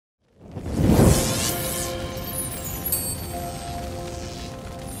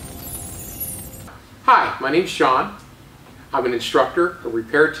Hi, my name's John. I'm an instructor, a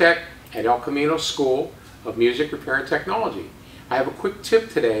repair tech at El Camino School of Music, Repair, and Technology. I have a quick tip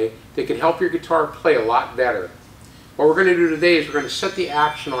today that can help your guitar play a lot better. What we're going to do today is we're going to set the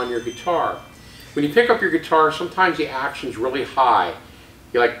action on your guitar. When you pick up your guitar, sometimes the action's really high.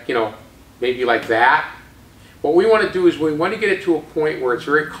 You're like, maybe like that. What we want to do is we want to get it to a point where it's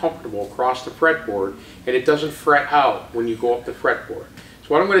very comfortable across the fretboard and it doesn't fret out when you go up the fretboard. So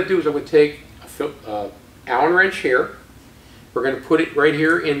what I'm going to do is I'm going to take a Allen wrench here. We're going to put it right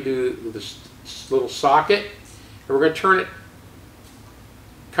here into this little socket and we're going to turn it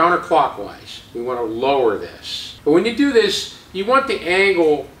counterclockwise. We want to lower this. But when you do this, you want the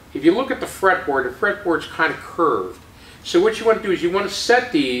angle, if you look at the fretboard's kind of curved. So what you want to do is you want to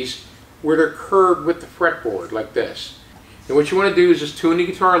set these where they're curved with the fretboard, like this. And what you want to do is just tune the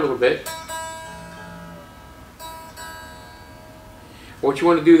guitar a little bit. What you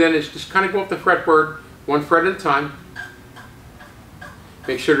want to do then is just kind of go up the fretboard one fret at a time.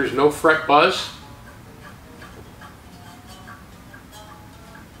 Make sure there's no fret buzz.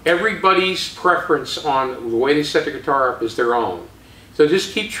 Everybody's preference on the way they set the guitar up is their own. So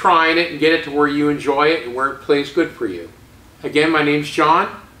just keep trying it and get it to where you enjoy it and where it plays good for you. Again, my name's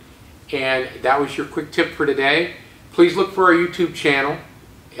John, and that was your quick tip for today. Please look for our YouTube channel,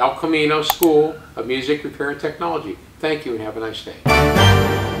 El Camino School of Music, Repair, and Technology. Thank you and have a nice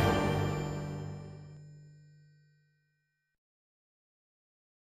day.